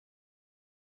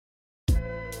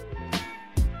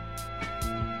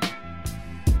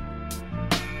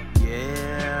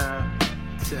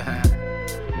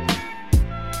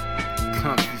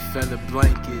leather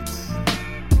blankets,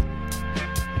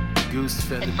 goose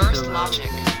feather Inverse pillows.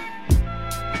 logic.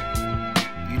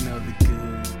 You know the good.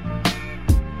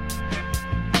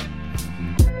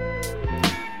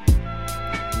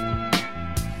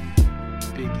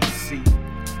 Biggie C.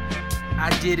 I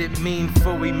didn't mean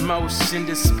for emotion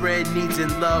to spread needs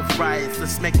and love riots.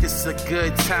 Let's make this a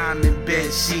good time in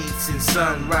bed sheets and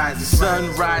sunrise.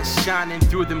 Sunrise shining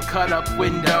through them cut up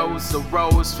windows.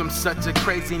 Arose from such a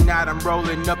crazy night, I'm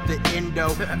rolling up the endo.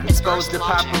 Exposed to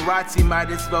paparazzi, might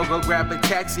as well go grab a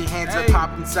taxi. Hands up,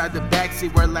 hop inside the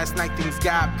backseat where last night things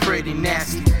got pretty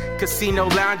nasty. Casino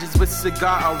lounges with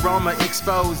cigar aroma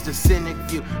exposed. A cynic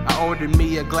view, I ordered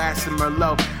me a glass of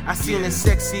Merlot. I seen a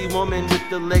sexy woman with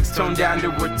the legs toned down to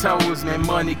her toes. Man,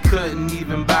 money couldn't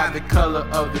even buy the color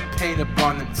of the paint up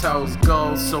on the toes.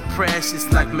 Gold so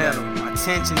precious like metal. My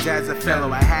tensions as a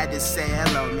fellow, I had to say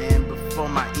hello, man, before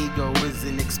my ego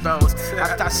wasn't exposed.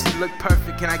 I thought she looked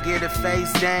perfect, can I get a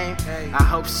face, dame? I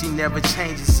hope she never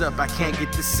changes up, I can't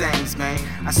get the same, man.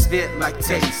 I spit like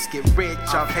taste, get rich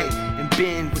off hate, and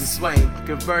bend with sway.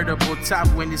 Convertible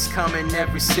top windows coming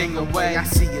every single way. I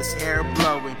see his hair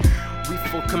blowing. We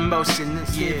full commotion,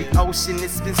 it's in the ocean,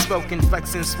 it's been spoken.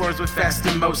 Flexing swerves with fast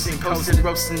emotion. Coasting,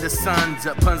 roasting the suns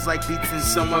up, puns like beats and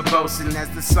someone boasting. As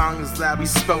the song is loudly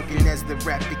spoken, as the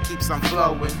rap it keeps on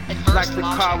flowing. Like the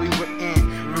car we were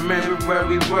in, remember where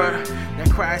we were. That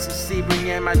crash of Sebring,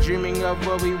 am I dreaming of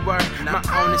where we were? My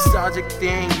own nostalgic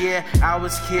thing, yeah, I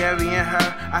was carrying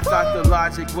her. I thought the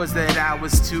logic was that I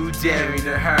was too daring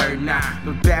to her. Nah,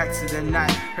 but back to the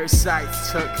night, her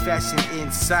sights took fashion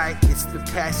insight. It's the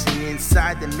passion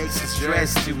inside that makes us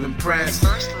dress to impress.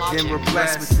 Then we're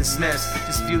blessed with this mess.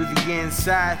 Just view the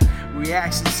inside.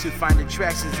 Reactions to find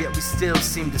attractions, yet we still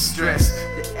seem to stress.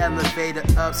 The elevator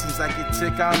up seems like it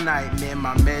took all night. Man,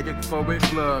 my medic forward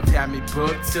glove had me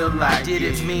booked till I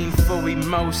didn't mean for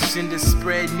emotion to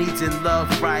spread needs and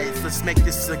love riots. Let's make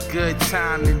this a good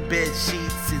time in bed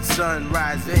sheets and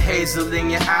sunrise. The hazel in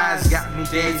your eyes got me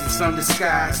dazed in some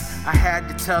disguise. I had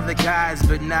to tell the guys,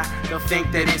 but now they'll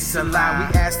think that it's a lie.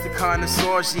 We asked the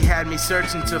connoisseur, she had me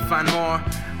searching to find more.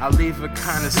 I'll leave her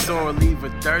connoisseur, leave her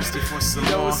thirsty for some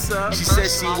more. She said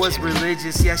she was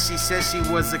religious, yes, she said she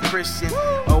was a Christian.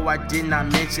 Oh, I did not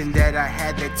mention that I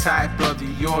had that type of the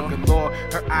yoga lore.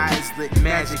 Her eyes lit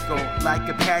magical, like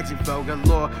a pageant vogue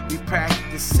galore. We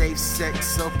practice safe sex,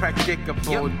 so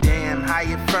practicable. Damn,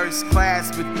 higher first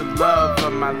class with the love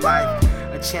of my life.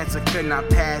 A chance I could not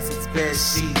pass, it's bed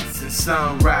sheets and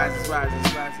sunrises.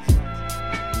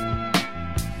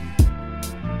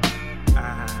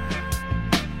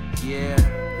 Yeah,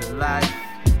 the life.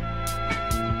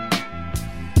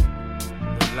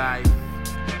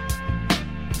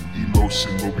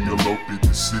 Emotion will be eloped.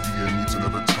 The city and needs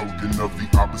another token of the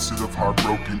opposite of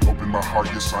heartbroken. Open my heart,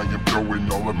 yes I am throwing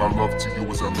all of my love to you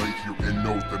as I lay here and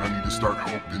note that I need to start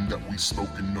hoping that we've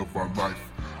spoken of our life.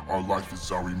 Our life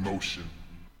is our emotion.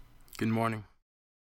 Good morning.